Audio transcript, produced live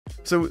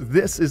So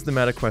this is the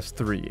Meta Quest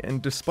 3,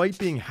 and despite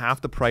being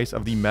half the price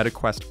of the Meta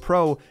Quest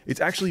Pro, it's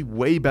actually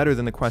way better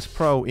than the Quest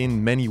Pro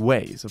in many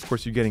ways. Of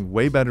course, you're getting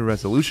way better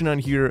resolution on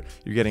here,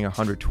 you're getting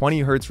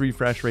 120 Hz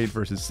refresh rate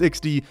versus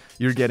 60,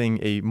 you're getting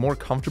a more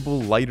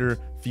comfortable, lighter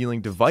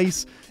feeling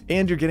device,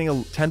 and you're getting a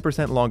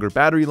 10% longer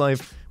battery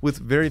life with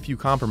very few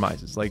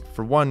compromises. Like,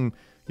 for one,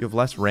 you have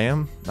less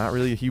RAM, not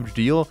really a huge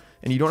deal,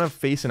 and you don't have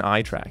face and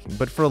eye tracking.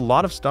 But for a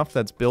lot of stuff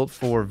that's built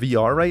for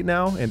VR right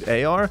now and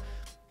AR,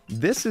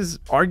 this is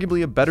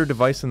arguably a better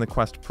device than the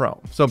Quest Pro.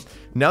 So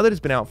now that it's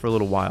been out for a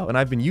little while and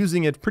I've been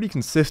using it pretty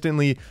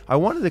consistently, I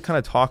wanted to kind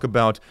of talk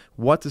about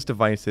what this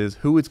device is,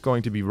 who it's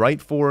going to be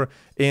right for,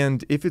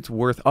 and if it's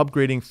worth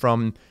upgrading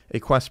from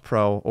a Quest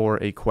Pro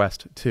or a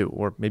Quest 2,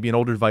 or maybe an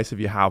older device if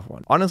you have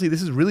one. Honestly,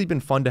 this has really been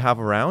fun to have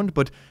around,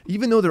 but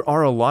even though there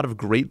are a lot of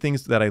great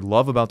things that I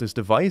love about this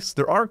device,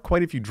 there are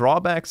quite a few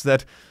drawbacks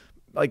that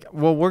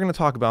we're going to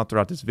talk about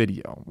throughout this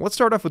video. Let's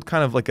start off with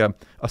kind of like a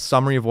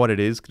summary of what it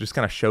is, just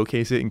kind of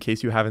showcase it in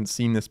case you haven't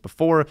seen this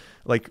before.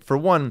 Like, for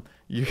one,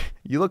 you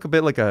look a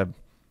bit like a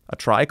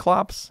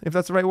triclops, if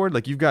that's the right word.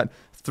 Like, you've got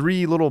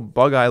three little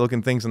bug eye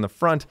looking things in the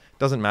front.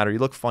 Doesn't matter, you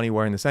look funny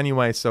wearing this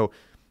anyway, so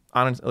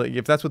honestly,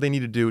 if that's what they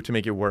need to do to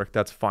make it work,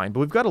 that's fine.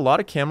 But we've got a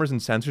lot of cameras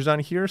and sensors on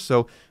here.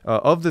 So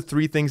of the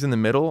three things in the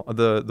middle,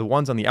 the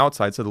ones on the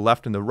outside, so the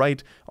left and the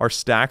right, are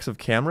stacks of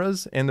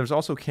cameras. And there's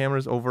also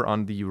cameras over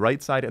on the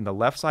right side and the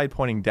left side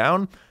pointing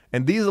down.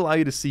 And these allow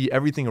you to see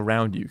everything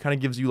around you. Kind of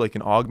gives you like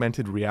an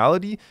augmented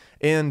reality.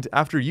 And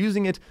after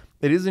using it,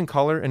 it is in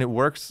color and it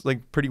works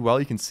like pretty well.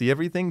 You can see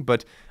everything,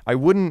 but I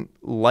wouldn't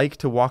like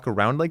to walk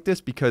around like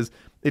this because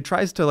it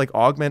tries to like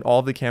augment all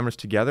of the cameras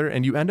together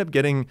and you end up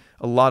getting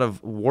a lot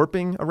of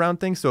warping around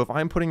things. So if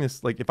I'm putting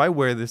this, like if I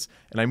wear this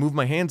and I move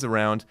my hands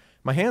around,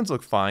 my hands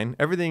look fine,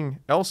 everything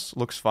else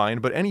looks fine,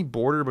 but any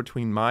border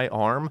between my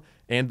arm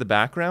and the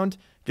background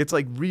gets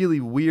like really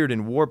weird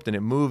and warped and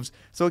it moves.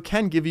 So it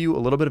can give you a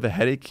little bit of a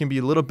headache, can be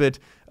a little bit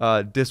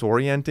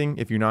disorienting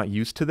if you're not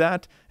used to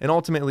that. And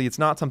ultimately, it's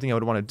not something I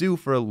would want to do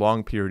for a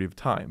long period of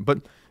time. But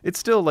it's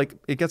still like,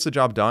 it gets the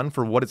job done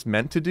for what it's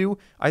meant to do.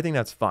 I think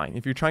that's fine.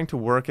 If you're trying to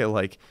work at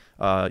like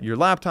your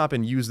laptop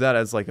and use that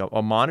as like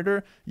a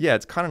monitor, yeah,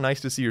 it's kind of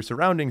nice to see your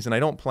surroundings. And I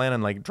don't plan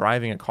on like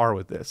driving a car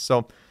with this.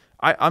 So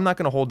I'm not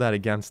going to hold that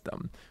against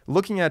them.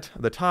 Looking at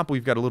the top,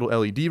 we've got a little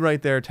LED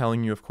right there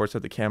telling you, of course,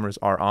 that the cameras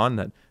are on,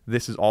 that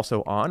this is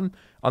also on.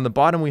 On the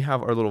bottom, we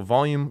have our little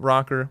volume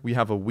rocker. We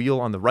have a wheel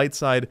on the right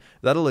side.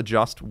 That'll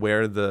adjust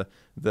where the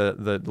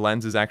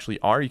lenses actually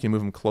are. You can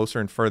move them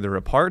closer and further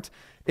apart.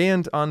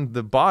 And on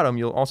the bottom,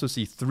 you'll also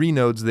see 3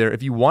 nodes there.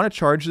 If you want to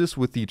charge this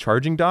with the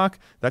charging dock,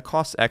 that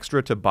costs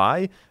extra to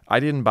buy.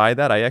 I didn't buy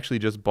that. I actually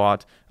just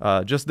bought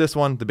just this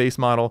one, the base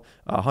model,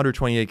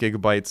 128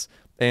 gigabytes.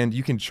 And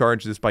you can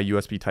charge this by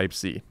USB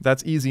Type-C.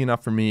 That's easy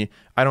enough for me.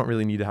 I don't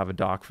really need to have a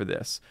dock for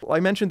this. Well, I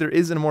mentioned there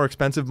is a more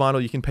expensive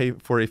model. You can pay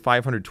for a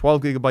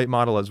 512 gigabyte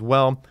model as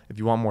well if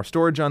you want more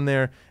storage on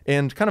there.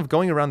 And kind of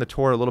going around the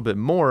tour a little bit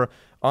more,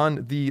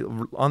 on the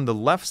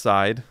left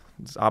side,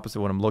 it's opposite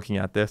what I'm looking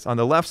at this. On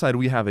the left side,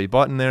 we have a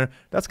button there.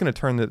 That's going to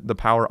turn the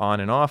power on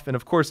and off. And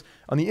of course,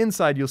 on the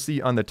inside, you'll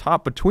see on the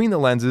top between the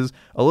lenses,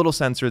 a little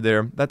sensor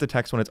there that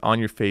detects when it's on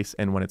your face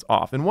and when it's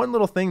off. And one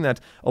little thing that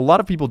a lot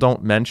of people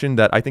don't mention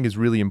that I think is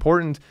really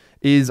important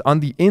is on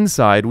the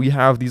inside, we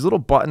have these little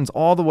buttons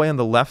all the way on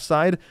the left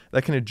side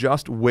that can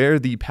adjust where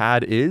the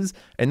pad is,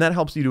 and that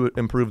helps you to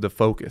improve the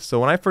focus. So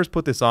when I first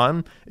put this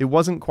on, it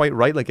wasn't quite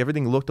right, like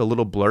everything looked a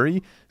little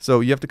blurry, so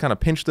you have to kind of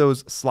pinch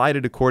those, slide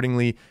it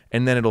accordingly,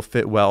 and then it'll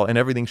fit well, and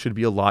everything should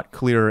be a lot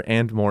clearer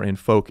and more in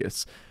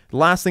focus. The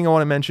last thing I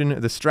want to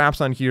mention, the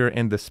straps on here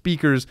and the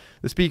speakers.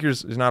 The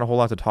speakers, there's not a whole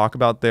lot to talk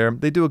about there.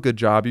 They do a good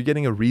job. You're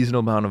getting a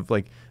reasonable amount of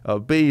like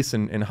bass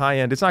and high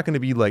end. It's not going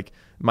to be like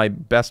my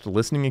best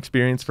listening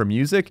experience for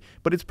music,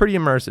 but it's pretty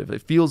immersive.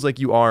 It feels like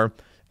you are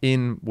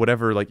in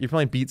whatever, like if you're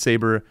playing Beat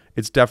Saber,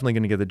 it's definitely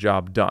going to get the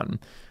job done.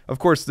 Of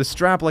course, the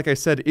strap, like I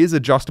said, is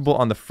adjustable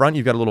on the front.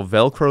 You've got a little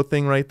Velcro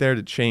thing right there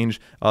to change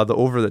the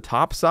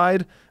over-the-top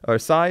side or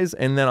size.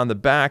 And then on the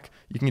back,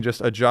 you can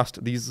just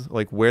adjust these,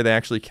 like where they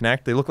actually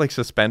connect. They look like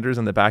suspenders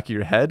on the back of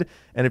your head.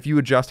 And if you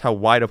adjust how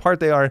wide apart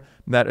they are,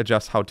 that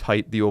adjusts how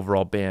tight the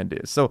overall band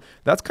is. So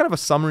that's kind of a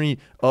summary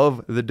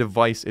of the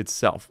device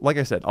itself. Like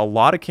I said, a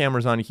lot of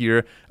cameras on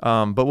here,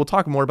 but we'll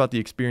talk more about the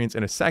experience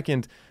in a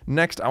second.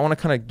 Next, I want to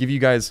kind of give you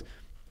guys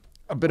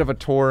a bit of a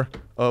tour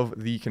of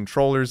the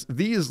controllers.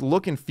 These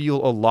look and feel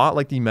a lot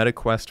like the Meta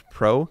Quest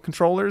Pro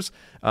controllers.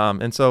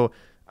 And so,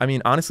 I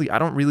mean, honestly, I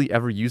don't really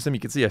ever use them. You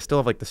can see I still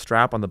have like the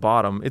strap on the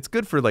bottom. It's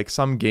good for like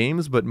some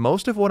games, but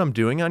most of what I'm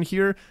doing on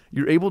here,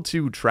 you're able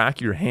to track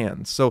your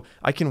hands. So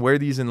I can wear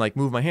these and like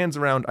move my hands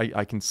around.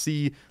 I can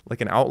see like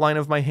an outline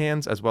of my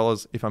hands, as well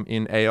as if I'm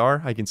in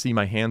AR, I can see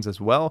my hands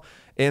as well.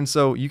 And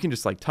so you can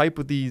just like type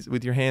with these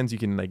with your hands. You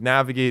can like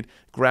navigate,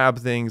 grab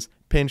things,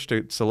 pinch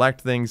to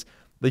select things.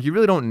 Like, you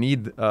really don't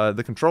need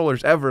the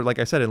controllers ever, like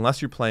I said,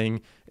 unless you're playing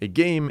a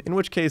game, in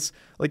which case,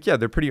 like, yeah,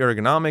 they're pretty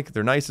ergonomic.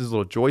 They're nice. There's a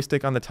little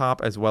joystick on the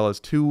top, as well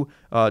as two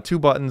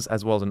buttons,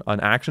 as well as an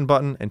action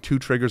button and 2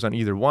 triggers on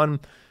either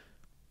one.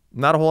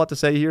 not a whole lot to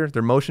say here.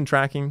 They're motion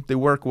tracking, they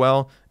work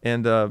well,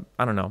 and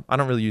I don't know, I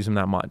don't really use them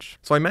that much.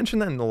 So I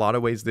mentioned that in a lot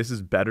of ways this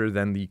is better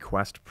than the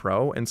Quest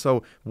Pro, and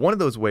so one of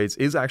those ways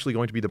is actually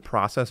going to be the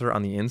processor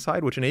on the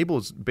inside, which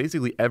enables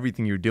basically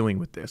everything you're doing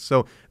with this.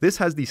 So this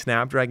has the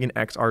Snapdragon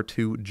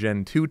XR2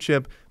 Gen 2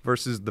 chip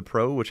versus the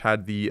Pro, which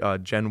had the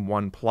Gen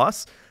 1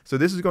 Plus. So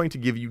this is going to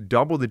give you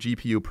double the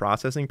GPU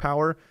processing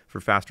power for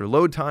faster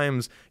load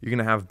times. You're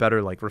going to have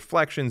better like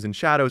reflections and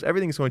shadows.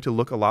 Everything's going to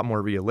look a lot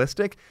more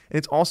realistic. And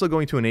it's also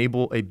going to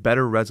enable a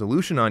better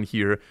resolution on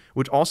here,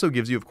 which also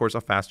gives you, of course,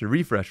 a faster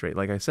refresh rate.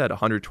 Like I said,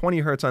 120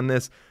 hertz on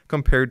this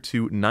compared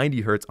to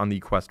 90 hertz on the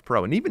Quest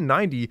Pro. And even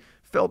 90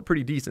 felt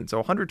pretty decent. So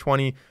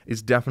 120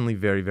 is definitely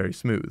very, very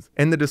smooth.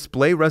 And the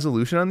display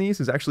resolution on these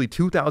is actually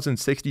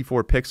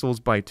 2064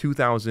 pixels by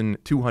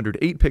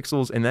 2208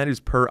 pixels, and that is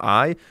per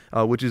eye,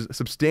 which is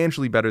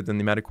substantially better than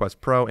the Meta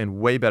Quest Pro and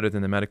way better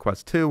than the Meta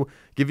Quest 2,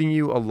 giving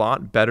you a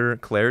lot better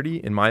clarity,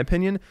 in my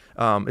opinion.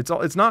 It's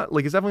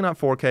definitely not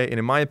 4K, and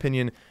in my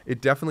opinion,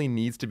 it definitely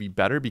needs to be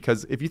better,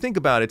 because if you think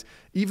about it,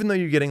 even though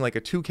you're getting like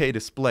a 2K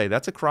display,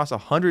 that's across a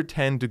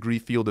 110 degree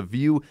field of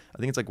view. I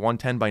think it's like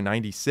 110 by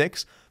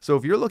 96. So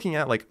if you're looking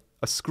at like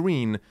a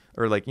screen,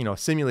 or like, you know, a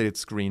simulated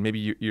screen,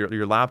 maybe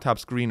your laptop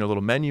screen, or a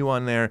little menu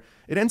on there,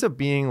 it ends up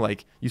being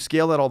like, you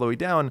scale that all the way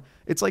down,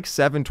 it's like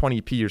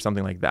 720p or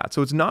something like that.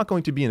 So it's not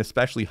going to be an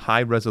especially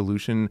high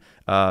resolution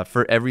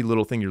for every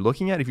little thing you're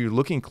looking at. If you're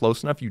looking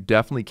close enough, you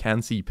definitely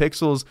can see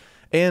pixels,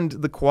 and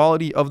the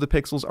quality of the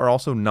pixels are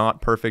also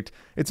not perfect.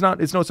 It's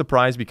no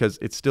surprise, because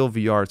it's still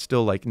VR. It's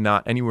still like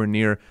not anywhere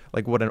near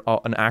like what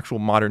an actual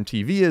modern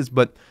TV is,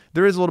 but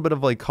there is a little bit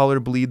of like color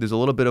bleed. There's a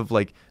little bit of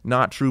like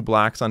not true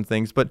blacks on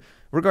things, but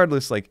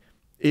regardless, like,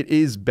 it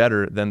is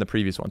better than the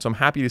previous one. So I'm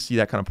happy to see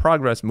that kind of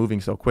progress moving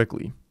so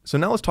quickly. So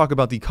now let's talk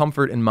about the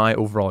comfort and my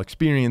overall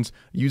experience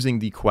using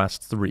the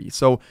Quest 3.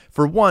 So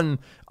for one,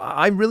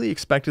 I really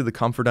expected the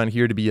comfort on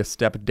here to be a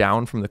step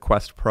down from the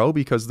Quest Pro,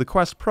 because the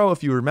Quest Pro,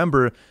 if you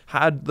remember,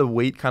 had the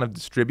weight kind of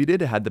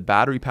distributed. It had the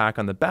battery pack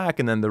on the back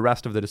and then the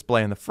rest of the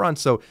display on the front.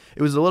 So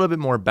it was a little bit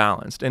more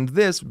balanced. And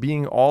this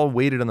being all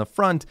weighted on the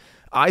front,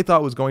 I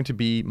thought was going to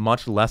be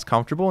much less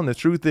comfortable. And the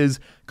truth is,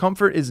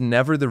 comfort is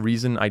never the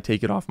reason I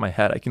take it off my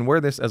head. I can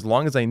wear this as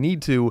long as I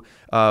need to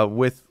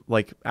with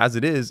like as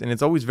it is, and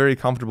it's always very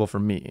comfortable for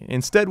me.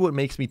 Instead, what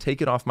makes me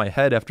take it off my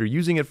head after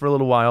using it for a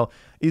little while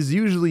is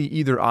usually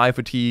either eye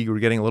fatigue or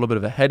getting a little bit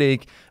of a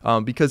headache,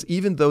 because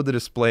even though the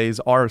displays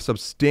are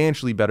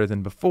substantially better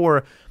than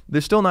before,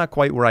 they're still not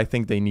quite where I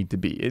think they need to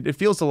be. It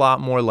feels a lot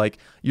more like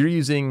you're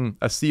using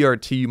a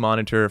CRT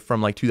monitor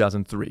from like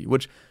 2003,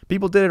 which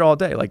people did it all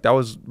day. Like that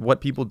was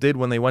what people did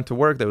when they went to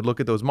work. They would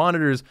look at those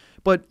monitors,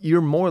 but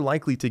you're more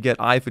likely to get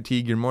eye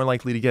fatigue. You're more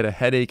likely to get a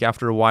headache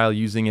after a while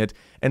using it.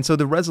 And so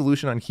the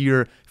resolution on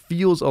here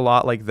feels a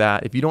lot like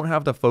that. If you don't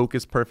have the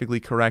focus perfectly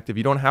correct, if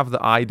you don't have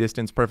the eye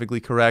distance perfectly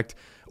correct,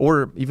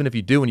 or even if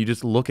you do and you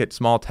just look at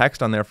small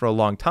text on there for a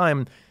long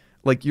time,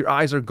 like your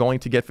eyes are going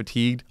to get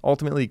fatigued.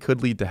 Ultimately, it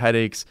could lead to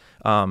headaches.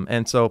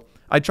 And so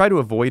I try to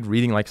avoid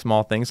reading like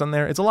small things on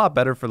there. It's a lot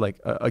better for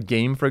like a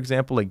game, for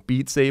example, like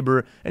Beat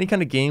Saber, any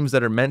kind of games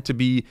that are meant to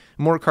be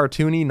more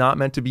cartoony, not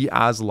meant to be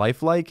as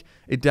lifelike.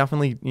 It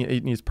definitely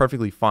is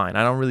perfectly fine.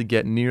 I don't really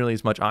get nearly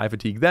as much eye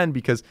fatigue then,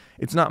 because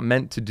it's not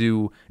meant to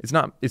do,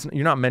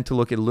 you're not meant to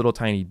look at little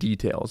tiny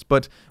details.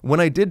 But when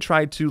I did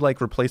try to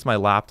like replace my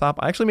laptop,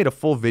 I actually made a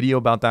full video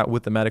about that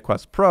with the Meta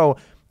Quest Pro.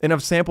 And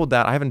I've sampled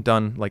that. I haven't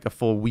done like a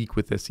full week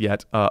with this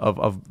yet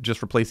of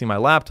just replacing my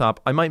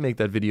laptop. I might make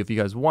that video if you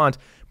guys want.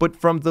 But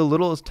from the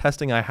littlest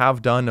testing I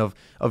have done of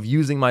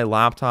using my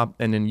laptop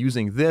and then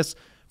using this,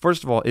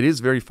 first of all, it is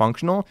very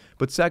functional.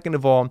 But second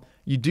of all,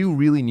 you do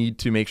really need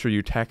to make sure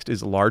your text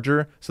is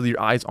larger so that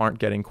your eyes aren't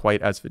getting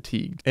quite as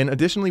fatigued. And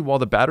additionally, while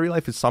the battery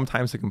life is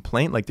sometimes a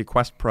complaint, like the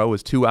Quest Pro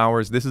is 2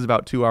 hours, this is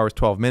about 2 hours,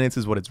 12 minutes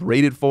is what it's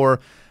rated for.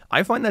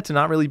 I find that to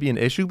not really be an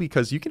issue,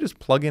 because you can just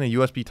plug in a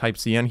USB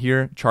Type-C on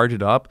here, charge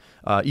it up,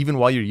 even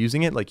while you're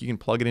using it. Like you can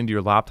plug it into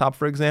your laptop,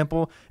 for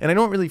example, and I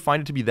don't really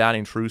find it to be that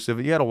intrusive.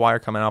 You got a wire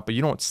coming out, but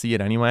you don't see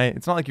it anyway.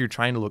 It's not like you're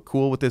trying to look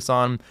cool with this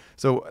on,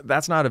 so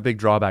that's not a big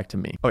drawback to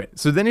me. Okay,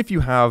 so then if you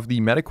have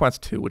the Meta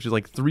Quest 2, which is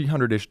like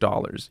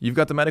 $300-ish, you've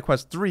got the Meta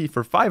Quest 3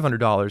 for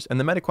 $500,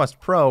 and the Meta Quest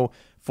Pro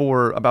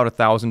for about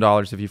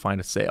 $1,000 if you find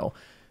a sale.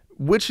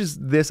 Which is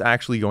this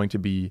actually going to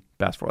be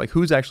best for? Like,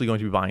 who's actually going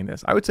to be buying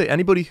this? I would say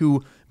anybody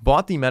who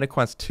bought the Meta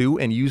Quest 2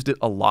 and used it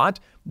a lot,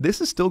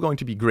 this is still going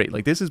to be great.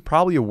 Like, this is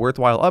probably a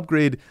worthwhile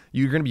upgrade.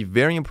 You're going to be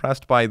very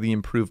impressed by the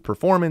improved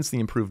performance, the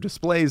improved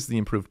displays, the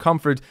improved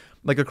comfort.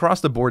 Like,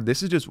 across the board,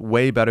 this is just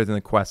way better than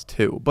the Quest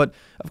 2. But,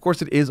 of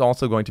course, it is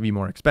also going to be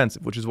more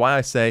expensive, which is why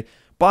I say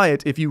buy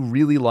it if you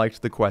really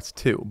liked the Quest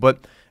 2.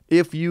 But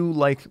if you,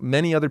 like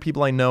many other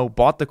people I know,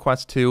 bought the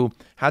Quest 2,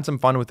 had some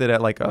fun with it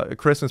at like a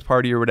Christmas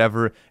party or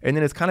whatever, and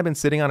then it's kind of been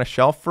sitting on a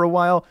shelf for a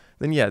while,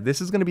 then yeah,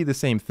 this is going to be the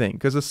same thing,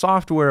 because the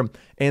software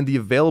and the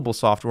available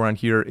software on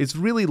here is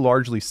really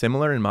largely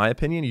similar in my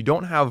opinion. You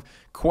don't have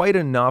quite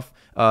enough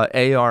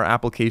AR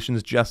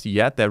applications just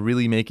yet that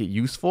really make it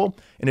useful.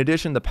 In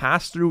addition, the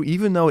pass-through,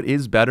 even though it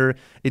is better,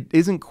 it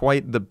isn't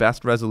quite the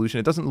best resolution.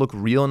 It doesn't look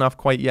real enough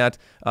quite yet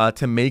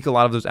to make a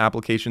lot of those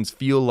applications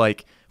feel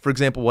like, for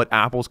example, what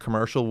Apple's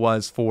commercial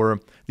was for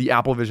the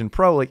Apple Vision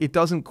Pro. Like, it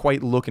doesn't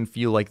quite look and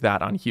feel like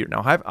that on here.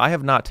 Now, I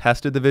have not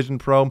tested the Vision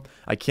Pro.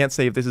 I can't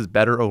say if this is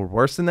better or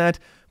worse than that,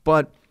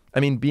 but I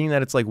mean, being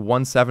that it's like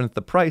 1/7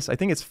 the price, I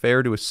think it's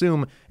fair to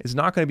assume it's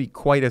not going to be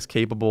quite as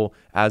capable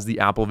as the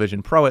Apple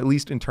Vision Pro, at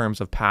least in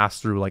terms of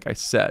pass-through, like I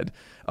said.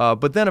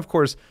 But then, of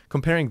course,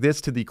 comparing this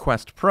to the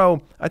Quest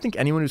Pro, I think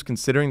anyone who's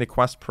considering the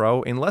Quest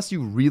Pro, unless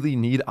you really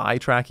need eye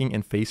tracking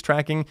and face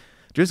tracking,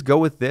 just go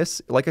with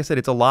this. Like I said,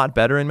 it's a lot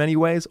better in many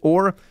ways,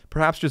 or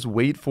perhaps just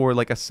wait for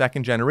like a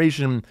second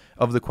generation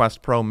of the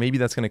Quest Pro. Maybe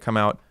that's going to come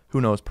out, who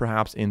knows,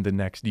 perhaps in the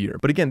next year.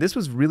 But again, this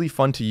was really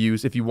fun to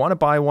use. If you want to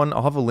buy one,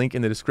 I'll have a link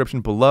in the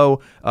description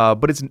below.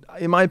 But it's,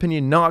 in my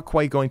opinion, not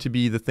quite going to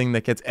be the thing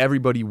that gets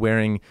everybody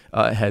wearing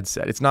a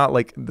headset. It's not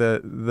like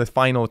the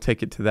final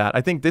ticket to that.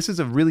 I think this is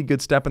a really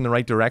good step in the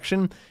right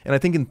direction, and I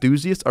think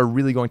enthusiasts are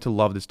really going to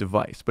love this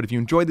device. But if you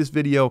enjoyed this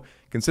video,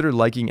 consider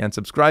liking and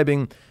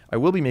subscribing. I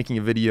will be making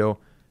a video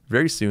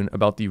very soon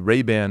about the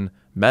Ray-Ban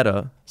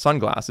Meta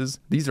sunglasses.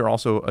 These are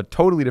also a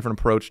totally different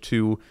approach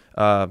to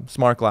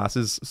smart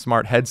glasses,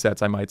 smart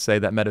headsets, I might say,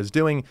 that Meta's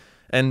doing.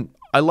 And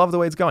I love the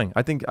way it's going.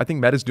 I think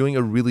Meta's doing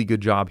a really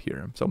good job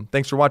here. So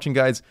thanks for watching,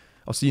 guys.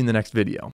 I'll see you in the next video.